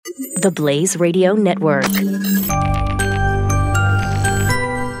The Blaze Radio Network.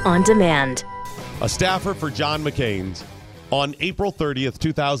 On demand. A staffer for John McCain on April 30th,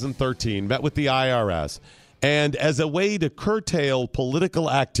 2013, met with the IRS. And as a way to curtail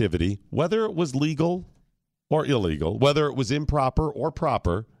political activity, whether it was legal or illegal, whether it was improper or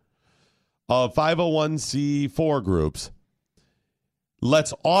proper, of 501c4 groups,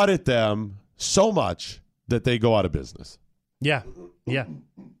 let's audit them so much that they go out of business. Yeah.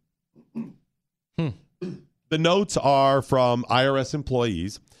 The notes are from IRS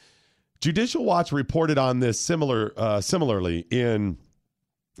employees. Judicial Watch reported on this similarly in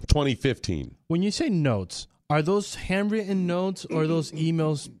 2015. When you say notes, are those handwritten notes or those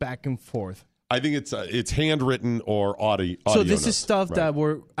emails back and forth? I think it's handwritten or audio. So this notes. is stuff Right. that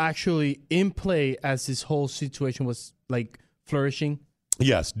were actually in play as this whole situation was like flourishing?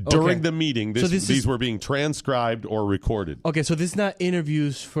 Yes, during the meeting, these were being transcribed or recorded. Okay, so this is not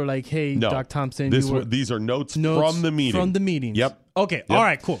interviews for like, hey, No, Doc Thompson. These are notes from the meeting. From the meetings. Yep. Okay, Yep. all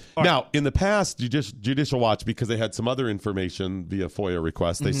right, cool. All now, in the past, Judicial Watch, because they had some other information via FOIA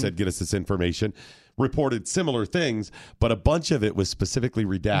request, they said, get us this information, reported similar things, but a bunch of it was specifically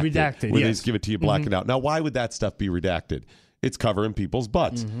redacted. Where they just give it to you black and out. Now, why would that stuff be redacted? It's covering people's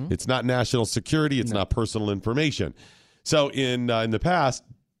butts. It's not national security. It's not personal information. So in the past,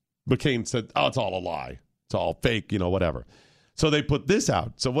 McCain said, oh, it's all a lie. It's all fake, whatever. So they put this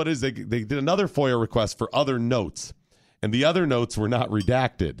out. So what is they did another FOIA request for other notes. And the other notes were not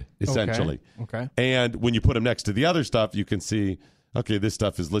redacted, essentially. Okay. And when you put them next to the other stuff, you can see, okay, this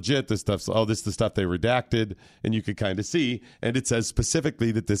stuff is legit. This is the stuff they redacted. And you can kind of see. And it says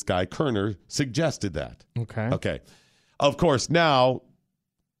specifically that this guy, Kerner, suggested that. Okay. Of course, now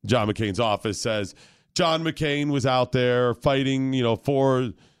John McCain's office says John McCain was out there fighting,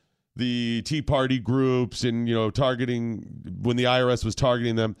 for the Tea Party groups and, targeting when the IRS was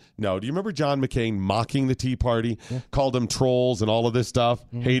targeting them. No. Do you remember John McCain mocking the Tea Party, called them trolls and all of this stuff,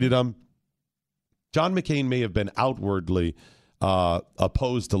 hated them? John McCain may have been outwardly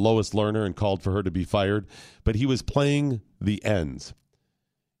opposed to Lois Lerner and called for her to be fired, but he was playing the ends.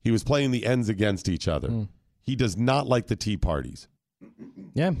 He was playing the ends against each other. He does not like the Tea Parties.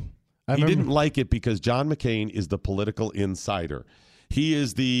 Yeah. He didn't like it because John McCain is the political insider. He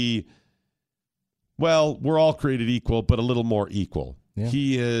is we're all created equal, but a little more equal. Yeah.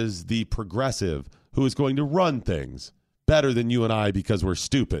 He is the progressive who is going to run things better than you and I because we're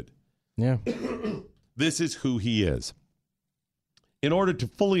stupid. Yeah. This is who he is. In order to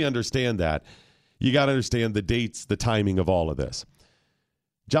fully understand that, you got to understand the dates, the timing of all of this.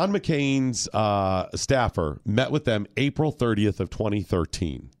 John McCain's staffer met with them April 30th of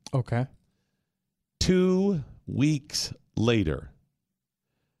 2013. Okay. 2 weeks later,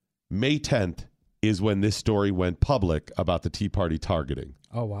 May 10th, is when this story went public about the Tea Party targeting.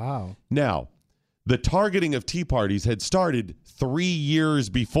 Oh, wow. Now, the targeting of Tea Parties had started 3 years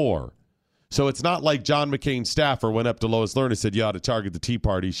before. So it's not like John McCain's staffer went up to Lois Lerner and said, you ought to target the Tea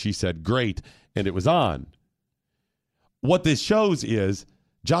Party. She said, great, and it was on. What this shows is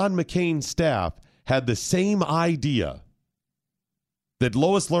John McCain's staff had the same idea that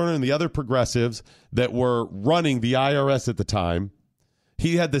Lois Lerner and the other progressives that were running the IRS at the time,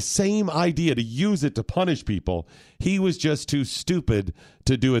 he had the same idea to use it to punish people. He was just too stupid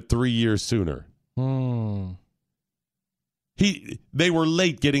to do it 3 years sooner. They were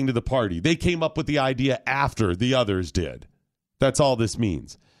late getting to the party. They came up with the idea after the others did. That's all this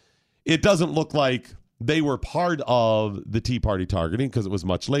means. It doesn't look like they were part of the Tea Party targeting because it was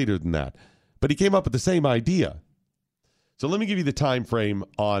much later than that. But he came up with the same idea. So let me give you the time frame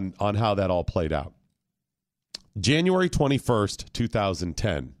on how that all played out. January 21st,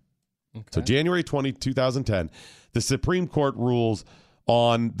 2010. Okay. So January 2010, the Supreme Court rules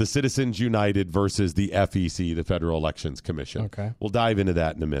on the Citizens United versus the FEC, the Federal Elections Commission. Okay. We'll dive into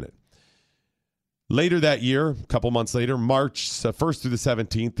that in a minute. Later that year, a couple months later, March 1st through the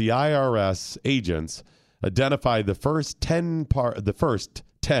 17th, the IRS agents identified the first 10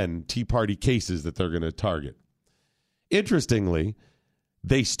 Tea Party cases that they're going to target. Interestingly,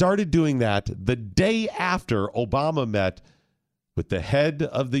 they started doing that the day after Obama met with the head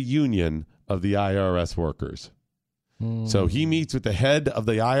of the union of the IRS workers. So he meets with the head of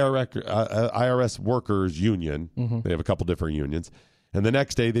the IRS workers union. They have a couple different unions. And the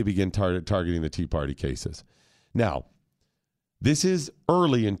next day they begin targeting the Tea Party cases. Now, this is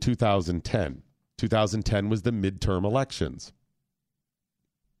early in 2010. 2010 was the midterm elections.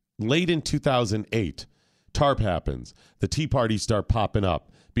 Late in 2008, TARP happens. The Tea Parties start popping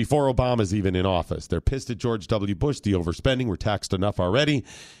up before Obama's even in office. They're pissed at George W. Bush, the overspending. We're taxed enough already.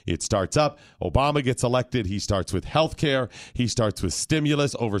 It starts up. Obama gets elected. He starts with health care. He starts with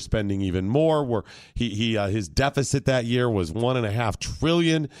stimulus, overspending even more. Where his deficit that year was $1.5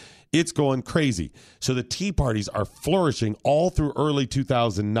 trillion. It's going crazy. So the Tea Parties are flourishing all through early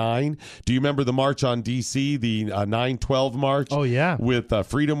 2009. Do you remember the march on D.C., the 9/12 march? Oh, yeah. With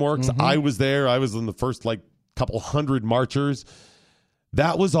Freedom Works. Mm-hmm. I was there. I was in the first couple hundred marchers.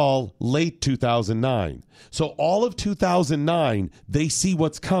 That was all late 2009. So all of 2009, they see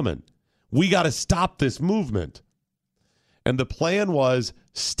what's coming. We got to stop this movement. And the plan was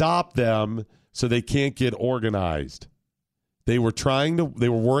stop them so they can't get organized. They were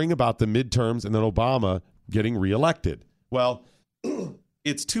worrying about the midterms and then Obama getting reelected. Well,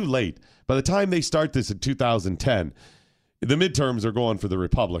 it's too late. By the time they start this in 2010, the midterms are going for the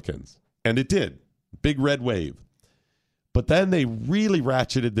Republicans. And it did. Big red wave. But then they really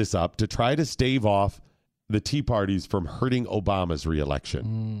ratcheted this up to try to stave off the Tea Parties from hurting Obama's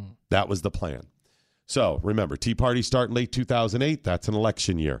reelection. That was the plan. So remember, Tea Party start in late 2008. That's an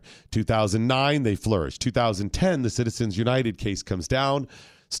election year. 2009, they flourish. 2010, the Citizens United case comes down.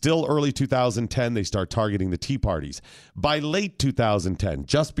 Still early 2010, they start targeting the Tea Parties. By late 2010,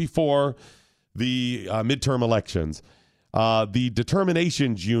 just before the midterm elections, the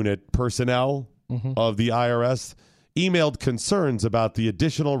Determinations Unit personnel of the IRS emailed concerns about the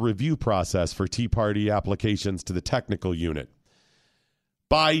additional review process for Tea Party applications to the technical unit.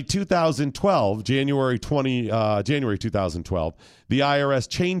 By 2012, January 2012, the IRS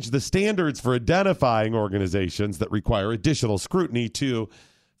changed the standards for identifying organizations that require additional scrutiny to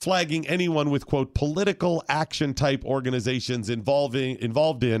flagging anyone with, quote, political action type organizations involved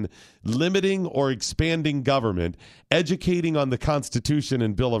in limiting or expanding government, educating on the Constitution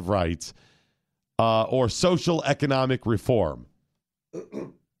and Bill of Rights, or social economic reform.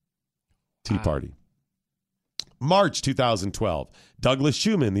 Tea Party. March 2012, Douglas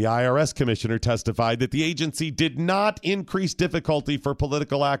Schuman, the IRS commissioner, testified that the agency did not increase difficulty for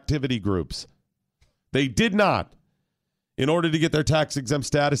political activity groups. They did not. In order to get their tax-exempt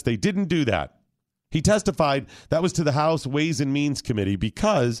status, they didn't do that. He testified that was to the House Ways and Means Committee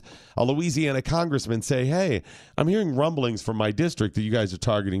because a Louisiana congressman say, hey, I'm hearing rumblings from my district that you guys are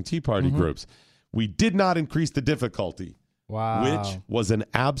targeting Tea Party groups. We did not increase the difficulty, which was an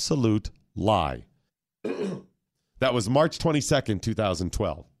absolute lie. That was March 22nd,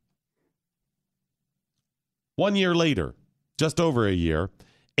 2012. 1 year later, just over a year,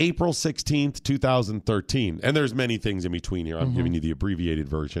 April 16th, 2013. And there's many things in between here. I'm giving you the abbreviated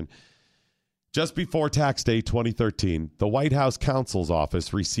version. Just before tax day 2013, the White House counsel's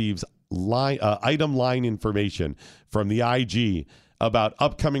office receives item line information from the IG about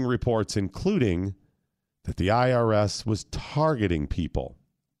upcoming reports, including that the IRS was targeting people.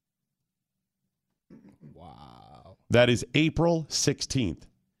 Wow. That is April 16th. A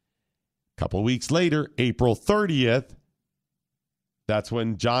couple weeks later, April 30th, that's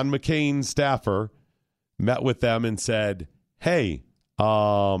when John McCain's staffer met with them and said, hey,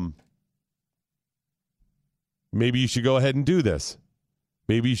 maybe you should go ahead and do this.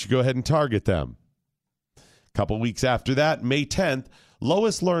 Maybe you should go ahead and target them. A couple weeks after that, May 10th,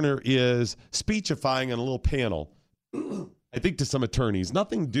 Lois Lerner is speechifying on a little panel, I think to some attorneys,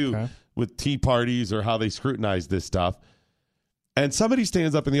 nothing to do with Tea Parties or how they scrutinize this stuff. And somebody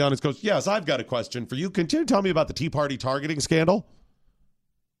stands up in the audience and goes, yes, I've got a question for you. Can you tell me about the Tea Party targeting scandal?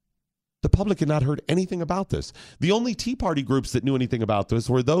 The public had not heard anything about this. The only Tea Party groups that knew anything about this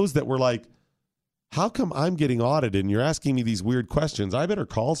were those that were like, how come I'm getting audited and you're asking me these weird questions? I better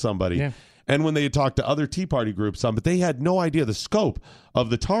call somebody. Yeah. And when they had talked to other Tea Party groups, but they had no idea the scope of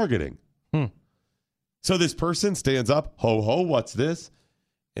the targeting. So this person stands up, ho, ho, what's this?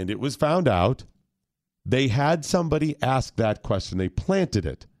 And it was found out they had somebody ask that question. They planted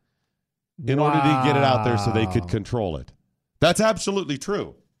it in order to get it out there so they could control it. That's absolutely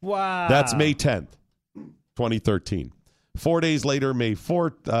true. Wow. That's May 10th, 2013. 4 days later, May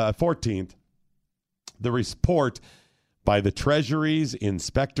 14th, the report by the Treasury's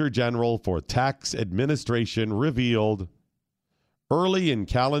Inspector General for Tax Administration revealed early in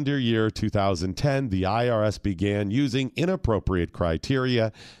calendar year 2010, the IRS began using inappropriate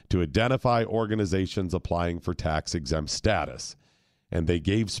criteria to identify organizations applying for tax-exempt status. And they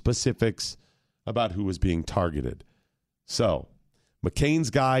gave specifics about who was being targeted. So,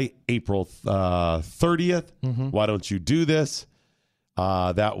 McCain's guy, April 30th, why don't you do this?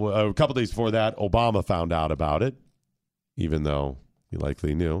 A couple days before that, Obama found out about it, even though he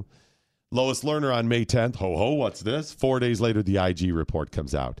likely knew. Lois Lerner on May 10th, ho, ho, what's this? 4 days later, the IG report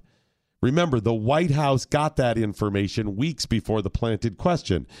comes out. Remember, the White House got that information weeks before the planted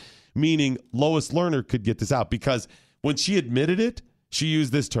question, meaning Lois Lerner could get this out because when she admitted it, she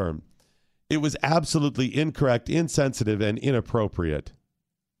used this term. It was absolutely incorrect, insensitive, and inappropriate.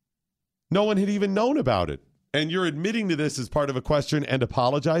 No one had even known about it. And you're admitting to this as part of a question and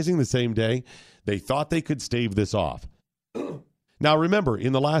apologizing the same day. They thought they could stave this off. Now, remember,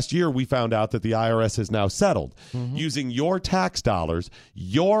 in the last year, we found out that the IRS has now settled using your tax dollars,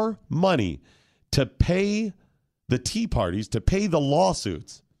 your money, to pay the Tea Parties, to pay the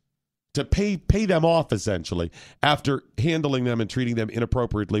lawsuits, to pay them off, essentially, after handling them and treating them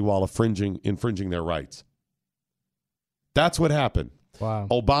inappropriately while infringing their rights. That's what happened. Wow.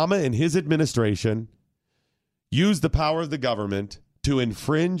 Obama and his administration used the power of the government to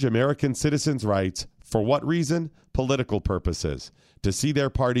infringe American citizens' rights. For what reason? Political purposes, to see their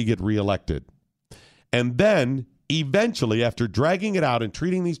party get reelected. And then, eventually, after dragging it out and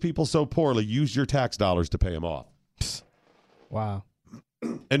treating these people so poorly, use your tax dollars to pay them off. Wow.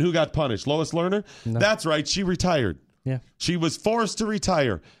 And who got punished? Lois Lerner? No. That's right. She retired. Yeah. She was forced to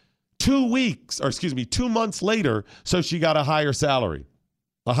retire 2 months later, so she got a higher salary,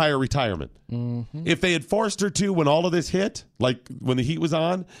 a higher retirement. Mm-hmm. If they had forced her to when all of this hit, like when the heat was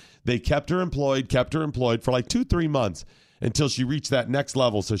on, they kept her employed for like 2-3 months until she reached that next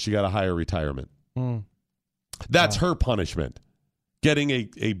level, so she got a higher retirement. That's her punishment, getting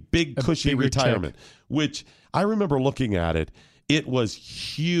a big, cushy retirement, which I remember looking at it. It was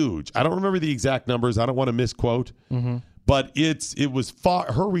huge. I don't remember the exact numbers. I don't want to misquote, but it was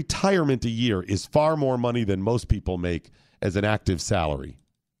far. Her retirement a year is far more money than most people make as an active salary.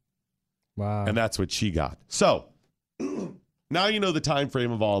 Wow. And that's what she got. So now you know the time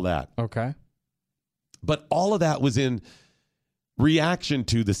frame of all that. Okay. But all of that was in reaction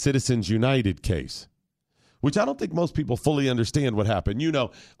to the Citizens United case, which I don't think most people fully understand what happened. You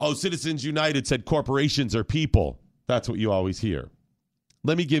know, Citizens United said corporations are people. That's what you always hear.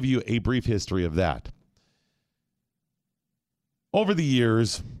 Let me give you a brief history of that. Over the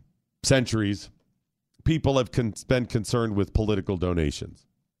years, centuries, people have been concerned with political donations.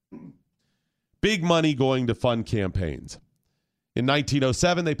 Big money going to fund campaigns. In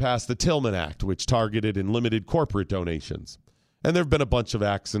 1907, they passed the Tillman Act, which targeted and limited corporate donations. And there have been a bunch of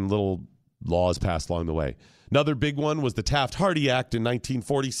acts and little laws passed along the way. Another big one was the Taft-Hartley Act in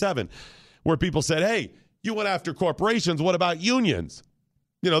 1947, where people said, hey, you went after corporations. What about unions?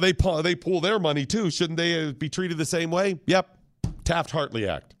 You know, they pool their money too. Shouldn't they be treated the same way? Yep. Taft-Hartley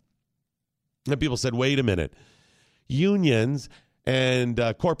Act. And people said, wait a minute. Unions and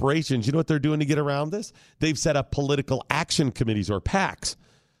corporations, you know what they're doing to get around this? They've set up political action committees or PACs.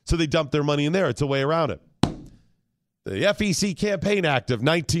 So they dump their money in there. It's a way around it. The FEC Campaign Act of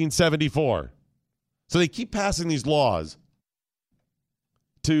 1974. So they keep passing these laws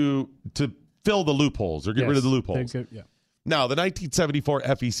to fill the loopholes or get rid of the loopholes. Yeah. Now, the 1974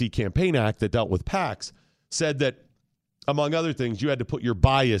 FEC Campaign Act that dealt with PACs said that, among other things, you had to put your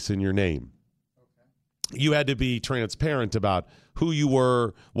bias in your name. Okay. You had to be transparent about who you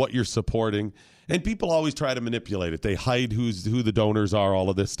were, what you're supporting. And people always try to manipulate it. They hide who the donors are,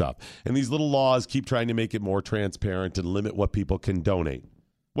 all of this stuff. And these little laws keep trying to make it more transparent and limit what people can donate.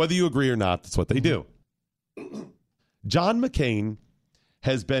 Whether you agree or not, that's what they do. John McCain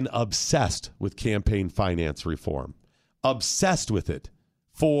has been obsessed with campaign finance reform. Obsessed with it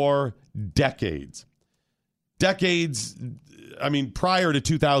for decades. Decades, I mean, prior to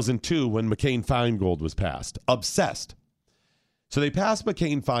 2002 when McCain-Feingold was passed. Obsessed. So they passed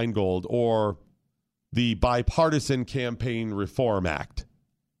McCain-Feingold, or the Bipartisan Campaign Reform Act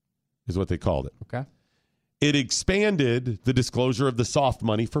is what they called it. Okay. It expanded the disclosure of the soft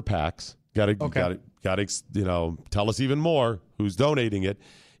money for PACs. Got to tell us even more who's donating it.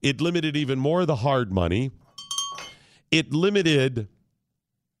 It limited even more of the hard money. It limited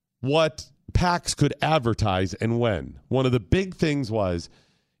what PACs could advertise and when. One of the big things was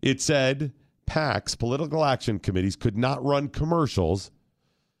it said PACs, political action committees, could not run commercials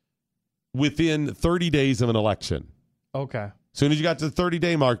within 30 days of an election. Okay. As soon as you got to the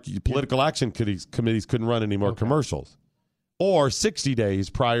 30-day mark, political action committees couldn't run any more commercials. Or 60 days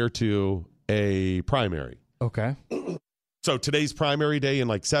prior to a primary. Okay. So today's primary day in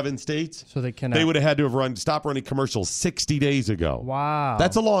like 7 states. So they cannot. They would have had to have stopped running commercials 60 days ago. Wow.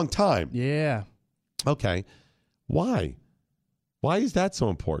 That's a long time. Yeah. Okay. Why? Why is that so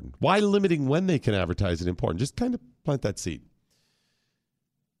important? Why limiting when they can advertise is important? Just kind of plant that seed.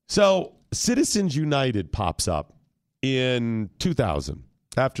 So Citizens United pops up in 2000,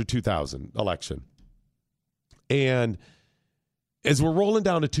 after 2000 election. And as we're rolling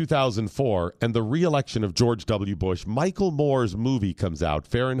down to 2004 and the re-election of George W. Bush, Michael Moore's movie comes out,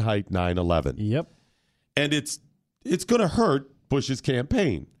 Fahrenheit 9/11. Yep. And it's going to hurt Bush's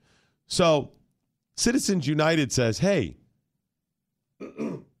campaign. So Citizens United says, hey,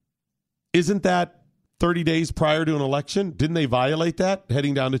 isn't that 30 days prior to an election? Didn't they violate that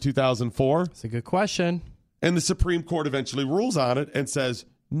heading down to 2004? That's a good question. And the Supreme Court eventually rules on it and says,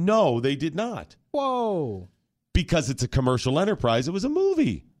 no, they did not. Whoa. Because it's a commercial enterprise. It was a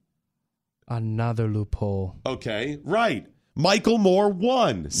movie. Another loophole. Okay, right. Michael Moore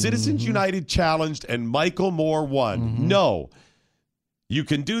won. Citizens United challenged, and Michael Moore won. No. You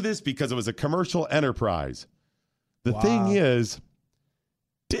can do this because it was a commercial enterprise. The thing is,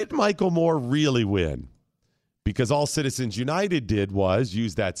 did Michael Moore really win? Because all Citizens United did was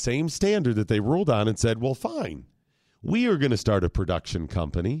use that same standard that they ruled on and said, well, fine. We are going to start a production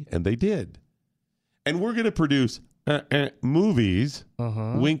company, and they did. And we're going to produce movies,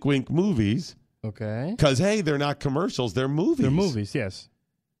 wink, wink movies. Okay. Because, hey, they're not commercials, they're movies. They're movies, yes.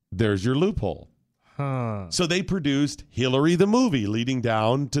 There's your loophole. So they produced Hillary the movie leading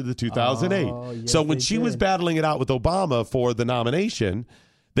down to the 2008. Yes, so when she was battling it out with Obama for the nomination,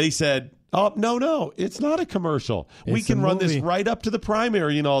 they said, oh, no, it's not a commercial. We can run this right up to the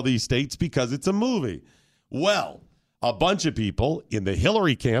primary in all these states because it's a movie. Well, a bunch of people in the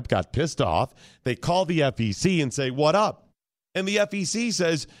Hillary camp got pissed off. They call the FEC and say, what up? And the FEC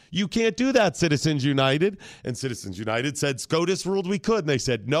says, you can't do that, Citizens United. And Citizens United said, SCOTUS ruled we could. And they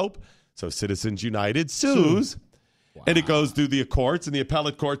said, nope. So Citizens United sues. And it goes through the courts. And the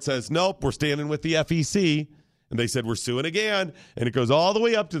appellate court says, nope, we're standing with the FEC. And they said, we're suing again. And it goes all the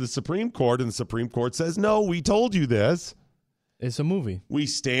way up to the Supreme Court. And the Supreme Court says, no, we told you this. It's a movie. We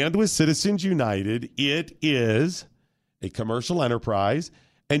stand with Citizens United. It is a commercial enterprise.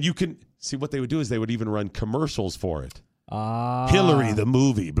 And you can see what they would do is they would even run commercials for it. Hillary, the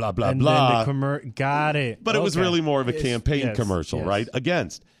movie, blah, blah, blah. Got it. But it was really more of a campaign commercial, right?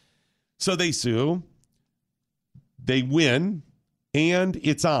 Against. So they sue. They win. And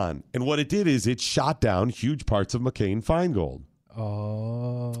it's on. And what it did is it shot down huge parts of McCain-Feingold.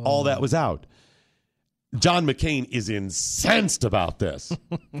 All that was out. John McCain is incensed about this.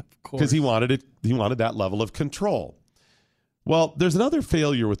 Because he wanted it. He wanted that level of control. Well, there's another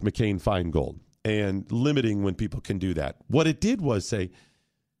failure with McCain-Feingold and limiting when people can do that. What it did was say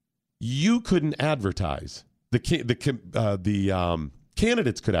you couldn't advertise. The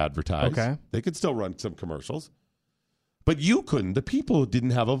candidates could advertise. Okay. They could still run some commercials. But you couldn't. The people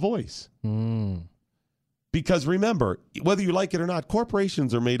didn't have a voice. Because remember, whether you like it or not,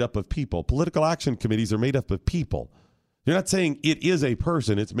 corporations are made up of people. Political action committees are made up of people. You're not saying it is a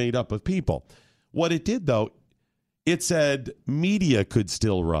person. It's made up of people. What it did, though, it said media could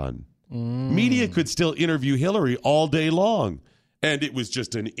still run. Media could still interview Hillary all day long. And it was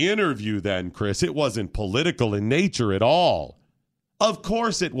just an interview then, Chris. It wasn't political in nature at all. Of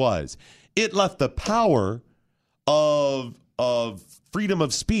course it was. It left the power of freedom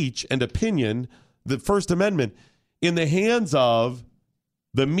of speech and opinion, the First Amendment, in the hands of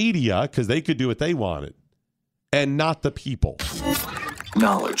the media, because they could do what they wanted, and not the people.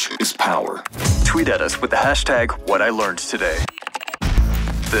 Knowledge is power. Tweet at us with the hashtag #WhatILearnedToday.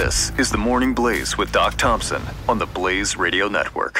 This is the Morning Blaze with Doc Thompson on the Blaze Radio Network.